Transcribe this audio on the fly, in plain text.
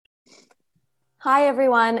Hi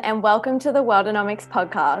everyone, and welcome to the Worldonomics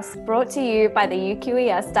podcast, brought to you by the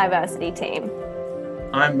UQES Diversity Team.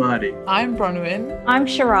 I'm Marty. I'm Bronwyn. I'm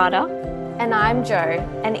Sharada. And I'm Jo,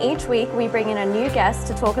 and each week we bring in a new guest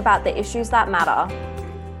to talk about the issues that matter.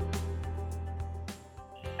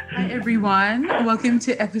 Hi everyone, welcome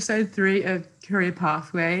to episode 3 of Career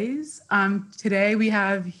Pathways. Today we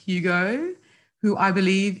have Hugo, who I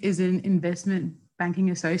believe is an investment banking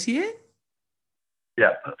associate.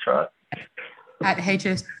 Yeah, that's right. At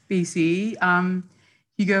HSBC.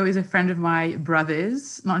 Hugo is a friend of my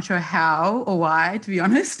brother's. Not sure how or why, to be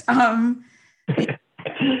honest. Thank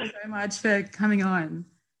you so much for coming on.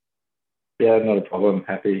 Yeah, not a problem.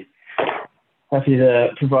 Happy to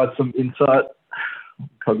provide some insight.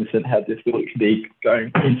 Cognizant how difficult it can be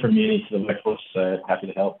going in from uni to the workforce, so happy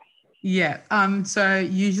to help. Yeah. So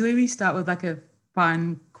usually we start with like a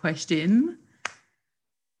fun question.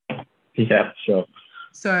 Yeah, sure.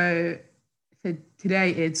 So for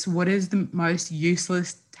today, it's what is the most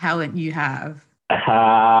useless talent you have?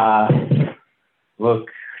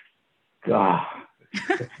 Look,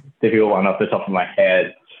 difficult one off the top of my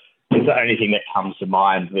head. It's the only thing that comes to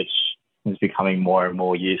mind, which is becoming more and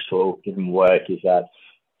more useful given work, is that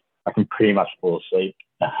I can pretty much fall asleep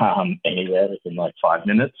anywhere within like 5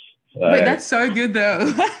 minutes. So, wait, that's so good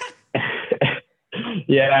though.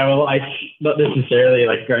 yeah, well, like not necessarily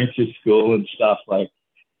like going through school and stuff. Like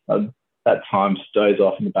at times doze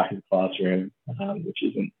off in the back of the classroom, which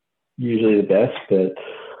isn't usually the best, but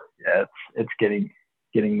yeah, it's getting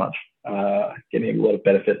a lot of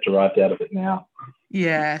benefit derived out of it now.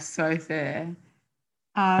 Yeah, so fair.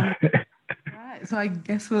 Right, so I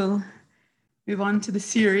guess we'll move on to the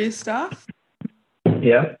serious stuff.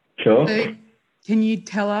 Yeah, sure. So can you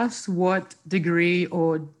tell us what degree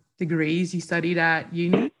or degrees you studied at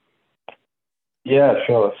uni? Yeah,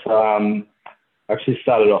 sure. So I actually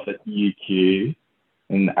started off at UQ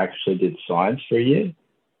and actually did science for a year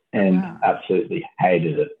and absolutely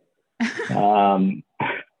hated it.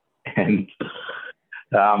 And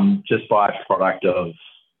just by a product of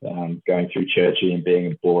going through Churchie and being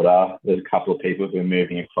a boarder, there's a couple of people who were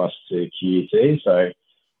moving across to QUT. So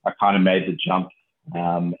I kind of made the jump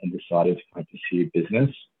and decided to kind of pursue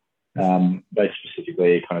business. Very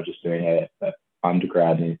specifically kind of just doing a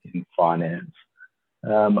undergrad in finance.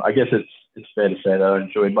 I guess it's fair to say that I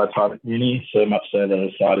enjoyed my time at uni, so much so that I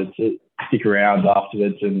decided to stick around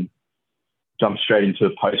afterwards and jump straight into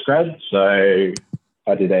a postgrad. So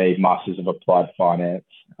I did a Masters of Applied Finance,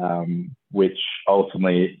 which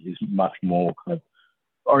ultimately is much more kind of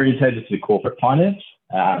orientated to corporate finance.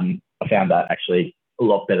 I found that actually a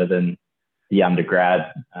lot better than the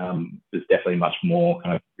undergrad. There's definitely much more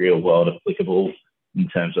kind of real world applicable in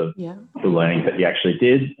terms of the learning that you actually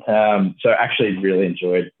did. So I actually really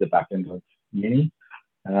enjoyed the back end of uni.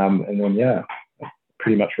 And then,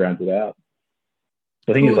 pretty much rounded out.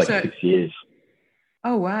 So I think it was like 6 years.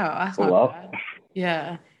 Oh, wow. That's not bad.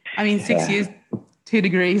 Yeah. I mean, 6 years, 2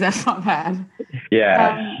 degrees, that's not bad.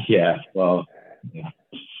 Yeah. Well, yeah.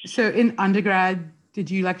 So in undergrad, did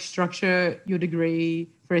you like structure your degree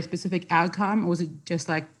for a specific outcome, or was it just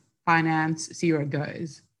like finance, see where it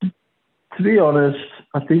goes? To be honest,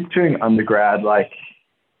 I think during undergrad, like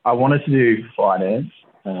I wanted to do finance.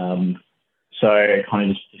 So I kind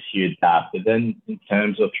of just pursued that. But then in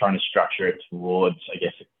terms of trying to structure it towards, I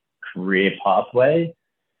guess, a career pathway,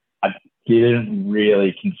 I didn't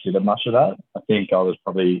really consider much of that. I think I was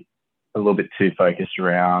probably a little bit too focused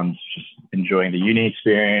around just enjoying the uni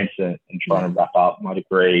experience and trying to wrap up my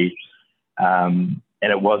degree.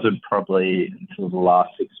 And it wasn't probably until the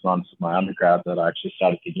last 6 months of my undergrad that I actually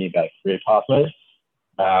started thinking about career pathways,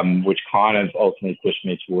 which kind of ultimately pushed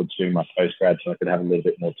me towards doing my postgrad so I could have a little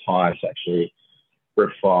bit more time to actually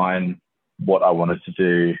refine what I wanted to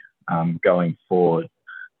do going forward.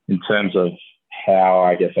 In terms of how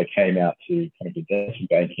I guess I came out to kind of investment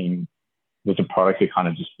banking, was a product of kind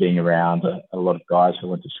of just being around a lot of guys who I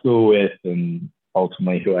went to school with and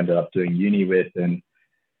ultimately who I ended up doing uni with, and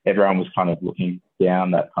everyone was kind of looking down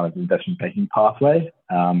that kind of investment banking pathway.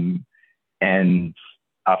 And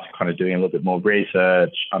after kind of doing a little bit more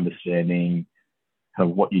research, understanding kind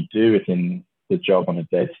of what you do within the job on a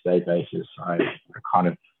day-to-day basis, I kind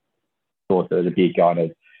of thought that it'd be kind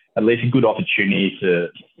of at least a good opportunity to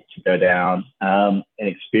go down and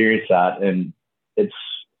experience that. And it's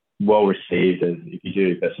well received. As if you do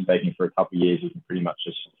investment banking for a couple of years, you can pretty much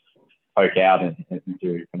just poke out and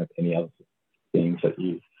do kind of any other things that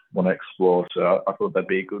you want to explore. So I thought that'd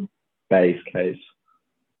be a good base case.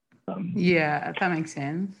 Yeah, that makes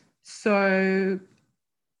sense. So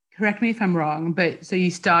correct me if I'm wrong, but so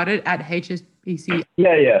you started at HSBC?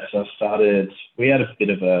 Yeah. So we had a bit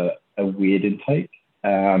of a a weird intake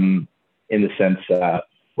in the sense that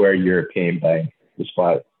we're a European bank,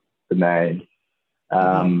 despite the name.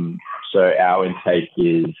 So our intake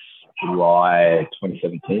is July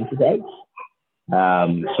 2017 for grades.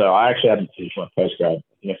 So I actually haven't finished my postgrad.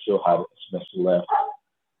 I think I still have a semester left.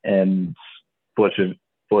 And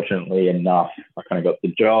fortunately enough, I kind of got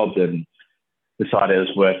the job and decided it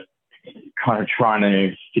was worth kind of trying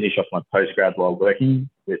to finish off my postgrad while working,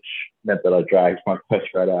 which meant that I dragged my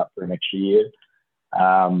postgrad out for an extra year.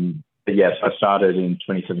 But yes, I started in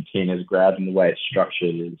 2017 as a grad, and the way it's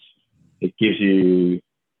structured is it gives you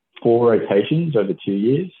 4 rotations over 2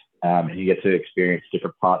 years, and you get to experience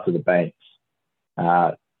different parts of the bank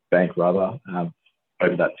over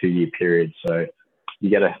that 2-year period. So you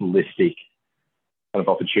get a holistic kind of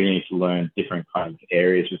opportunity to learn different kind of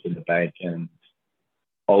areas within the bank, and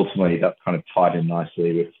ultimately that kind of tied in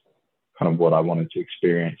nicely with kind of what I wanted to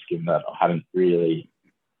experience, given that I hadn't really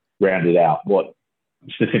rounded out what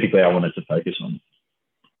specifically I wanted to focus on.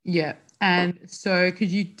 Yeah. And so could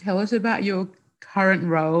you tell us about your current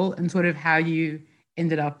role and sort of how you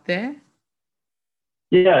ended up there?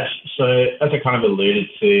 Yeah, so as I kind of alluded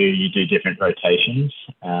to, you do different rotations.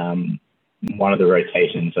 One of the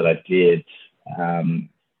rotations that I did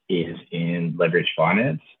is in leverage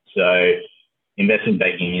finance. So investment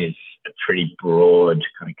banking is a pretty broad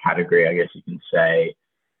kind of category, I guess you can say,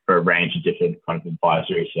 for a range of different kind of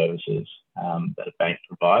advisory services that a bank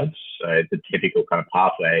provides. So the typical kind of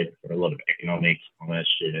pathway for a lot of economics, commerce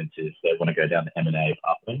students is they want to go down the M&A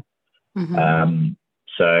pathway.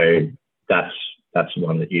 So that's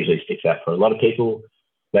one that usually sticks out for a lot of people.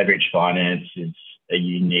 Leverage finance is a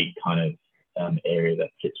unique kind of area that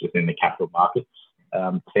fits within the capital markets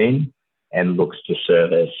team and looks to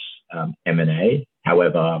service M&A.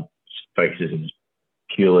 However, focuses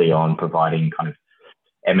purely on providing kind of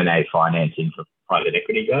M&A financing for private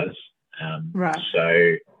equity guys. Right.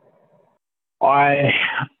 So I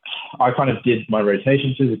kind of did my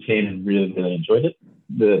rotation through the team and really, really enjoyed it.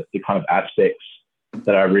 The kind of aspects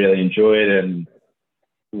that I really enjoyed and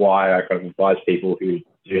why I kind of advise people who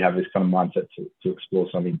do have this kind of mindset to explore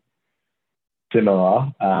something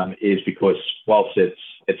similar is because whilst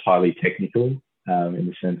it's highly technical in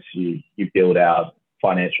the sense you build out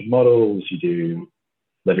financial models, you do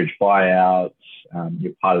leverage buyouts,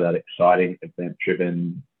 you're part of that exciting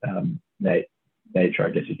event-driven nature, I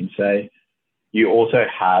guess you can say. You also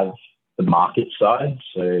have the market side,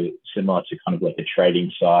 so similar to kind of like a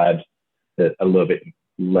trading side, that a little bit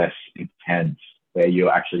less intense, where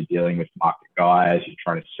you're actually dealing with market guys, you're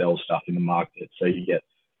trying to sell stuff in the market. So you get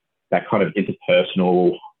that kind of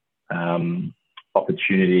interpersonal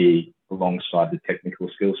opportunity alongside the technical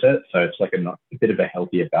skill set. So it's like a bit of a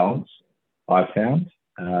healthier balance, I've found.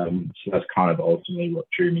 So that's kind of ultimately what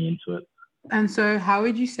drew me into it. And so how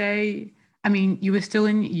would you say, I mean, you were still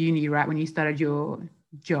in uni, right, when you started your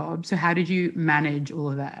job. So how did you manage all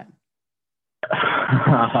of that?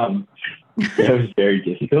 It was very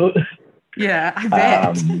difficult. Yeah, I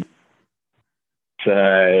bet. So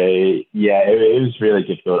yeah, it was really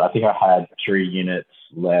difficult. I think I had 3 units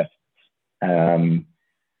left. And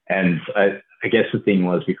I guess the thing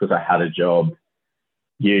was, because I had a job,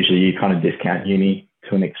 usually you kind of discount uni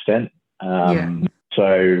to an extent.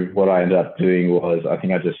 So what I ended up doing was, I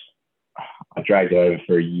think I dragged it over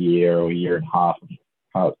for a year or a year and a half. I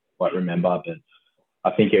can't quite remember, but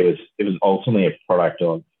I think it was ultimately a product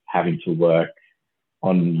of having to work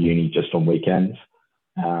on uni just on weekends.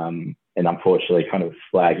 And unfortunately kind of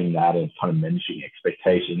flagging that and kind of managing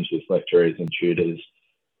expectations with lecturers and tutors.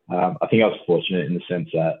 I think I was fortunate in the sense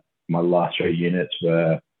that my last 3 units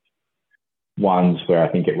were ones where I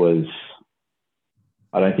don't think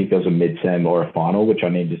there was a mid-sem or a final, which I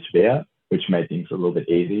needed to be at, which made things a little bit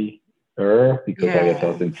easier because I guess I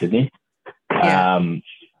was in Sydney. I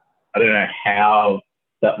don't know how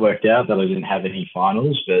that worked out, that I didn't have any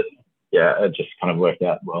finals, but yeah, it just kind of worked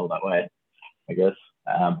out well that way, I guess.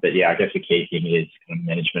 But yeah, I guess the key thing is kind of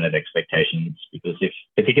management of expectations, because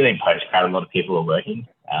particularly in postgrad, a lot of people are working.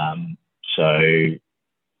 So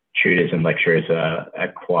tutors and lecturers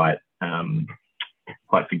are quite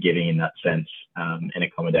forgiving in that sense, and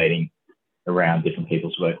accommodating around different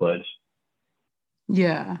people's workloads.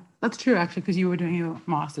 Yeah, that's true actually, because you were doing your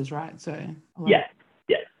master's, right? So yeah,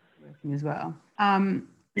 working as well.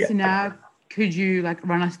 So now, could you like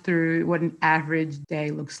run us through what an average day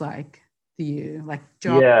looks like for you, like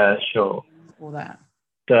job? Yeah, sure. All that.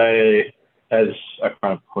 So as I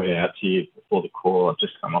kind of pointed out to you before the call, I've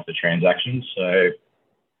just come off the transactions. So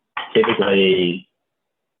typically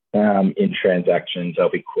in transactions, they'll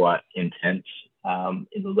be quite intense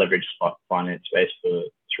in the leverage finance space for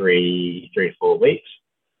 3 to 4 weeks.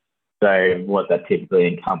 So what that typically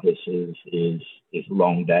encompasses is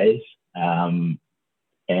long days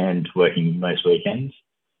and working most weekends.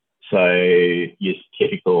 So your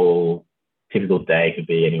typical day could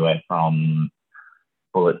be anywhere from,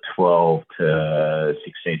 call it 12 to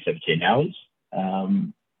 16, 17 hours.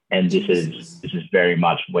 And this is very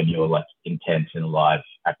much when you're like intense in a live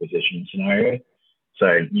acquisition scenario.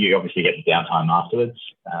 So you obviously get the downtime afterwards.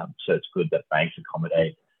 So it's good that banks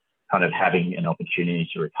accommodate kind of having an opportunity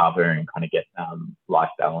to recover and kind of get life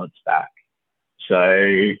balance back.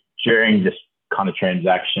 So during this kind of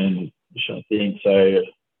transaction, I think so.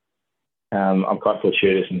 I'm quite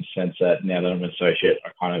fortuitous in the sense that now that I'm an associate,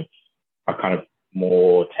 I kind of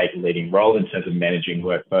more take a leading role in terms of managing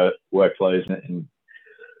workflows and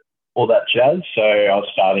all that jazz. So I was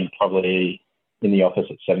starting probably in the office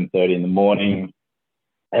at 7:30 in the morning,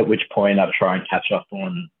 at which point I'd try and catch up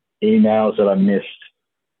on emails that I missed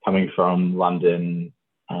coming from London,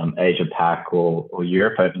 Asia Pac or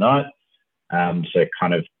Europe overnight. So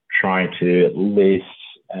kind of trying to at least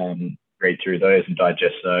read through those and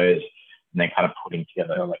digest those, and then kind of putting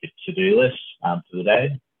together like a to-do list for the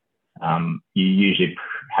day. You usually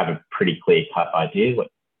have a pretty clear-cut idea what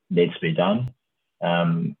needs to be done.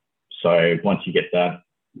 So once you get that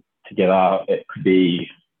together, it could be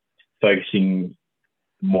focusing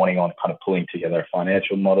morning on kind of pulling together a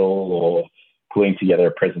financial model or pulling together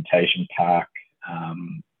a presentation pack,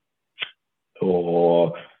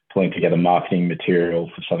 or pulling together marketing material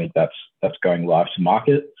for something that's going live to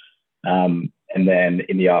market. And then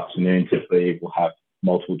in the afternoon, typically we'll have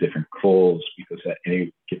multiple different calls because at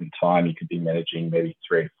any given time you could be managing maybe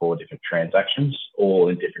 3 or 4 different transactions, all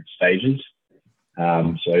in different stages.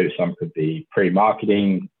 So some could be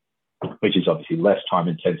pre-marketing, which is obviously less time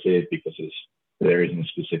intensive because there isn't a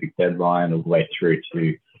specific deadline, all the way through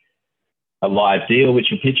to a live deal which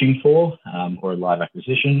you're pitching for, or a live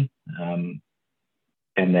acquisition.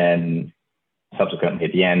 And then subsequently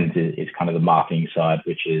at the end is kind of the marketing side,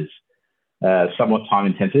 which is somewhat time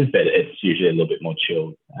intensive, but it's usually a little bit more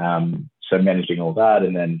chilled. So managing all that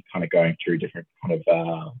and then kind of going through different kind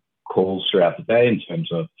of calls throughout the day in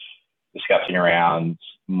terms of discussing around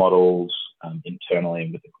models internally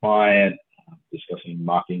with the client, discussing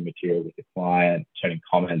marketing material with the client, turning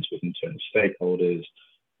comments with internal stakeholders,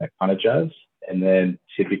 that kind of jazz. And then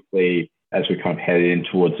typically, as we kind of head in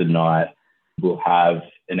towards the night, we'll have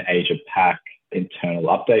an Asia Pac internal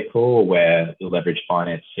update call where the leverage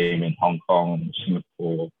finance team in Hong Kong,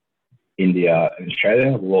 Singapore, India, and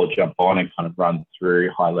Australia will all jump on and kind of run through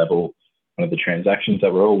high level one of the transactions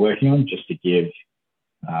that we're all working on, just to give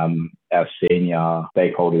our senior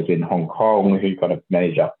stakeholders in Hong Kong who kind of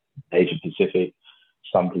manage up Asia Pacific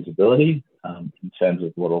some visibility in terms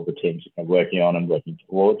of what all the teams are working on and working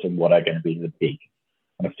towards and what are going to be the big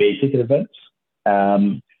kind of fee ticket events.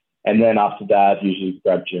 And then after that, usually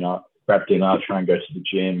grab dinner, try and go to the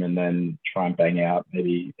gym, and then try and bang out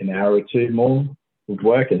maybe an hour or 2 more with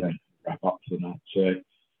work, and then wrap up for the night. So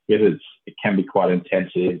yeah, it can be quite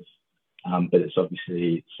intensive, but it's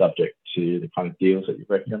obviously subject to the kind of deals that you're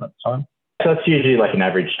working on at the time. So that's usually like an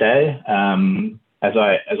average day. As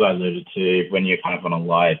I alluded to, when you're kind of on a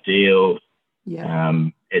live deal,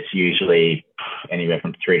 it's usually anywhere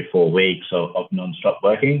from 3 to 4 weeks of non-stop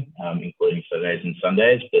working, including Saturdays and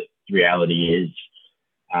Sundays. But the reality is,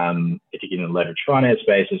 particularly in the leverage finance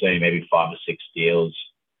space, there's only maybe 5 or 6 deals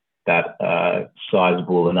that are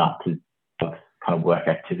sizable enough to kind of work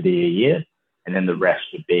activity a year. And then the rest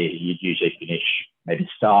would be, you'd usually maybe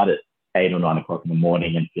start at 8 or 9 o'clock in the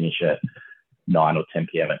morning and finish at 9 or 10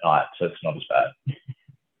 p.m. at night. So it's not as bad.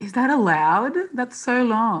 Is that allowed? That's so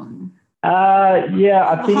long. Yeah,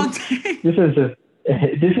 I think this is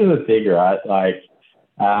a thing, right? Like,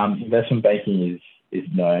 investment banking is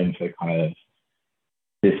known for kind of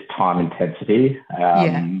this time intensity,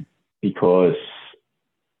 because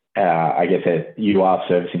I guess that you are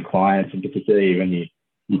servicing clients, and particularly when you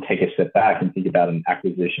take a step back and think about an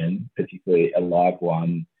acquisition, particularly a live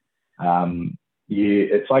one,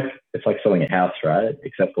 it's like selling a house, right?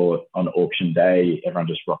 Except for on auction day, everyone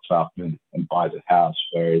just rocks up and buys a house,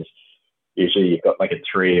 whereas usually you've got like a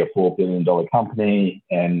 $3 or $4 billion company,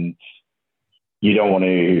 and you want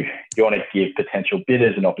to give potential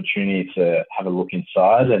bidders an opportunity to have a look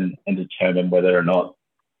inside and determine whether or not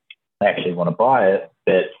they actually want to buy it.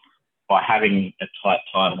 But by having a tight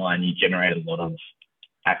timeline, you generate a lot of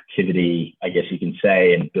activity, I guess you can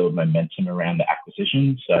say, and build momentum around the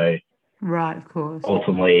acquisition. So right, of course,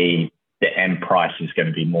 ultimately the end price is going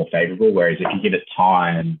to be more favorable. Whereas if you give it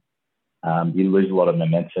time, you lose a lot of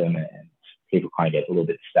momentum and people kind of get a little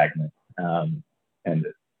bit stagnant, and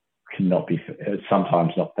it's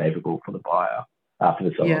sometimes not favorable for the buyer. for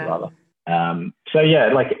the summer Yeah. rather. So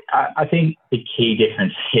yeah, like I think the key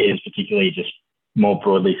difference is, particularly just more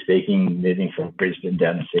broadly speaking, moving from Brisbane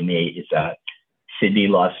down to Sydney, is that Sydney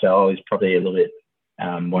lifestyle is probably a little bit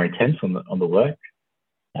more intense on the work.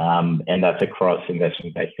 And that's across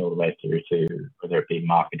investment banking all the way through to whether it be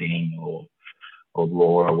marketing or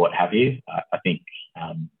law or what have you. I think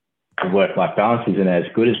the work-life balance isn't as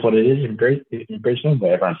good as what it is in Brisbane,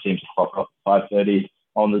 where everyone seems to clock off at 5:30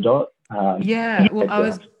 on the dot. Yeah. Well, I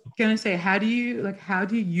was going to say, how do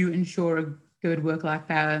you ensure a good work-life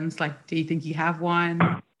balance? Like, do you think you have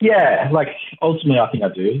one? Yeah, like ultimately, I think I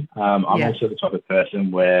do. I'm Yeah. also the type of person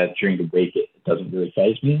where during the week it doesn't really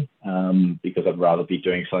faze me because I'd rather be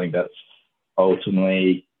doing something that's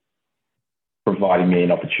ultimately providing me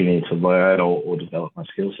an opportunity to learn or develop my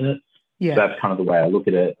skill set. Yeah. So that's kind of the way I look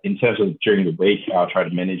at it. In terms of during the week, how I try to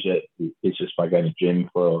manage it is just by going to gym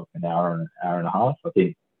for an hour and a half. I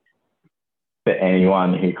think for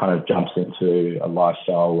anyone who kind of jumps into a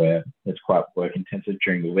lifestyle where it's quite work intensive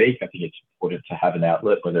during the week, I think it's important to have an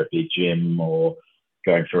outlet, whether it be gym or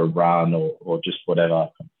going for a run or just whatever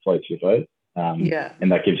floats your boat. Yeah.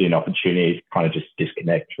 And that gives you an opportunity to kind of just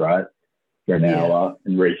disconnect, right, for an hour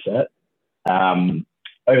and reset.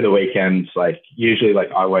 Over the weekends, like usually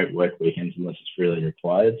like I won't work weekends unless it's really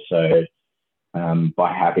required. So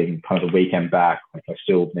by having kind of the weekend back, like I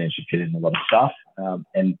still manage to fit in a lot of stuff.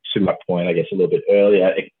 And to my point, I guess a little bit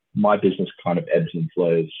earlier, my business kind of ebbs and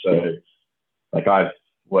flows. So like I've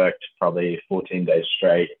worked probably 14 days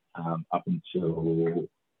straight up until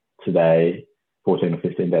today, 14 or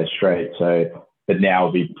 15 days straight. So, but now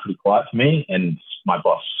will be pretty quiet for me, and my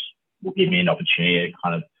boss will give me an opportunity to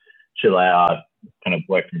kind of chill out, kind of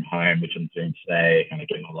work from home, which I'm doing today, kind of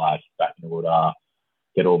get my life back in order,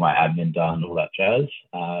 get all my admin done, all that jazz,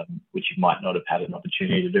 which you might not have had an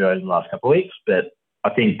opportunity to do over the last couple of weeks. But I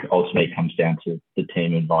think ultimately it comes down to the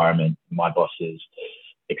team environment. My boss is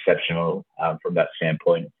exceptional from that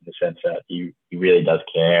standpoint, in the sense that he really does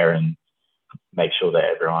care and make sure that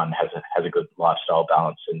everyone has a good lifestyle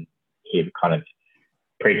balance, and he kind of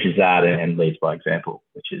preaches that and leads by example,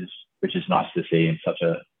 which is nice to see in such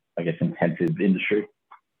a, I guess, intensive industry.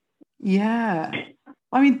 Yeah.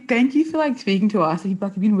 I mean, thank you for like speaking to us. You've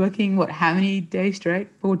been working how many days straight?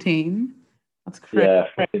 14. That's crazy. Yeah,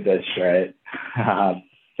 14 days straight.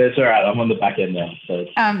 That's all right. I'm on the back end now. So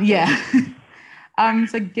yeah.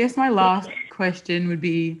 So I guess my last question would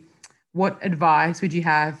be, what advice would you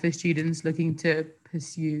have for students looking to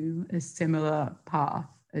pursue a similar path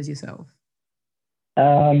as yourself?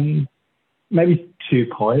 Maybe 2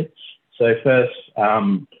 points. So first,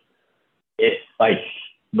 it's like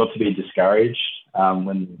not to be discouraged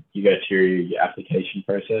when you go through your application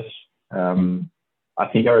process. I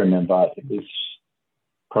think I remember it was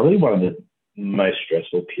probably one of the most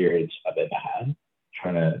stressful periods I've ever had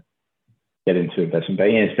trying to get into investment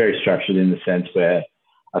banking. And it's very structured in the sense where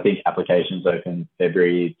I think applications open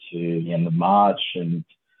February to the end of March, and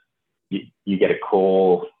you get a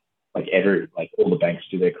call, like all the banks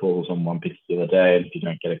do their calls on one particular day. And if you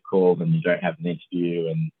don't get a call, then you don't have an interview.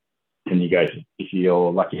 And then you go to, if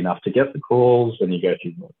you're lucky enough to get the calls, then you go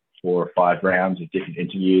through 4 or 5 rounds of different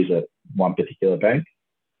interviews at one particular bank.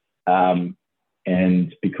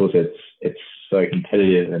 And because it's so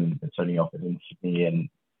competitive and it's only offered in Sydney and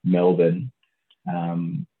Melbourne,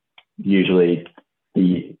 usually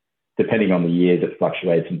depending on the years, it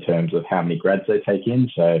fluctuates in terms of how many grads they take in.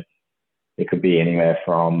 So it could be anywhere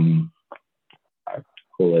from, I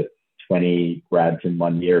call it 20 grads in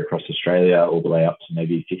 1 year across Australia, all the way up to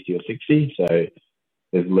maybe 50 or 60. So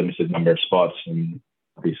there's a limited number of spots, and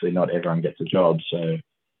obviously not everyone gets a job. So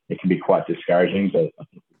it can be quite discouraging, but I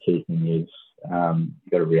think the key thing is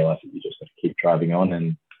you've got to realise that you just got to keep driving on.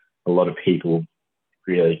 And a lot of people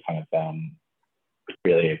really kind of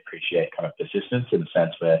really appreciate kind of persistence, in the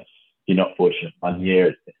sense where if you're not fortunate 1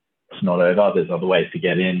 year, it's not over. There's other ways to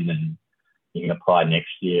get in, and you can apply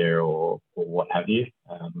next year or what have you.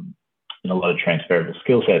 And a lot of transferable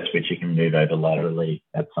skill sets which you can move over laterally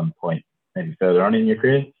at some point, maybe further on in your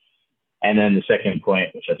career. And then the second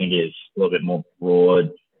point, which I think is a little bit more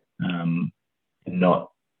broad and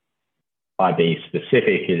not IB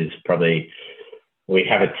specific, is probably we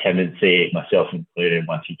have a tendency, myself included,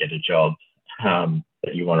 once you get a job,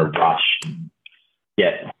 that you want to rush and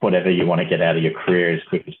get whatever you want to get out of your career as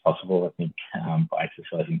quick as possible. I think by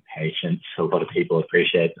exercising patience, a lot of people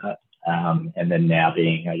appreciate that. And then now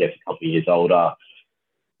being, I guess, a couple of years older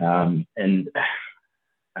and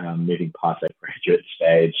moving past that graduate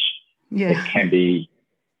stage, it can be,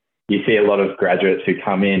 you see a lot of graduates who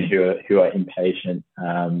come in who are impatient,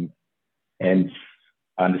 and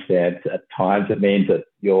I understand at times it means that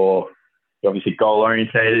you're you're obviously goal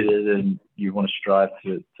orientated and you want to strive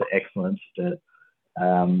to excellence. But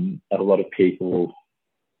a lot of people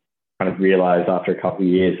kind of realize after a couple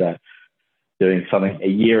of years that doing a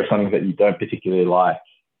year of something that you don't particularly like,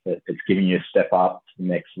 that it's giving you a step up to the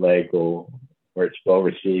next leg, or where it's well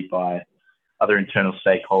received by other internal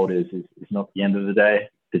stakeholders is not the end of the day,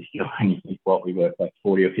 particularly when you think what we work like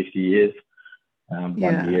 40 or 50 years. 1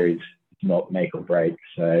 year is not make or break.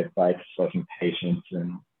 So by exercising patience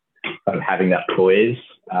and kind of having that poise,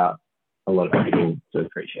 a lot of people do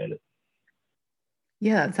appreciate it.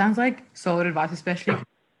 Yeah, it sounds like solid advice, especially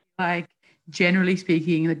like generally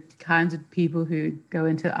speaking, the kinds of people who go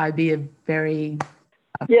into IB are very...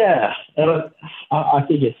 Yeah, and I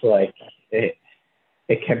think it's like, it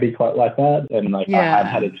can be quite like that. And like I have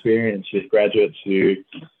had experience with graduates who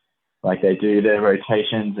like they do their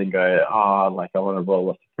rotations and go, like I want to roll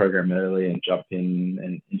off the program early and jump in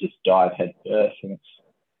and just dive head first. And it's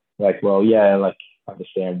like, well, yeah, like I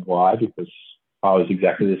understand why, because I was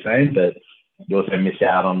exactly the same, but you also miss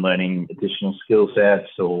out on learning additional skill sets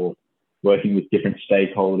or working with different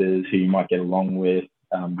stakeholders who you might get along with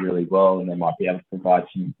really well, and they might be able to provide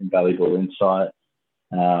some invaluable insight.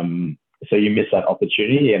 So you miss that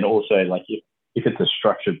opportunity. And also, like if it's a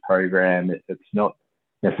structured program, it's not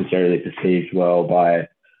necessarily perceived well by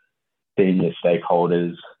senior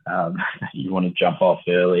stakeholders. You want to jump off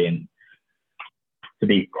early. And to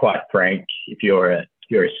be quite frank, if you're a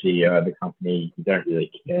CEO of a company, you don't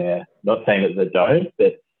really care. Not saying that they don't,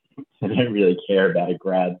 but they don't really care about a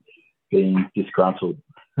grad being disgruntled.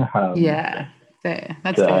 Fair.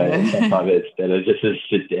 That's so fair. sometimes it's better just to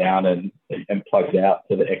sit down and plug out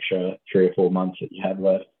for the extra 3 or 4 months that you have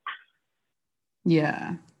left.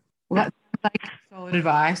 Yeah. Well, that's like solid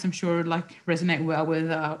advice. I'm sure it would like resonate well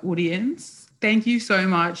with our audience. Thank you so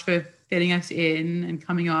much for fitting us in and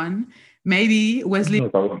coming on. Maybe Wesley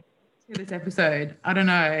No this episode. I don't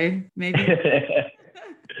know. Maybe.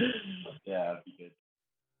 Yeah, that'd be good.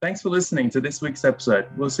 Thanks for listening to this week's episode.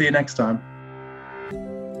 We'll see you next time.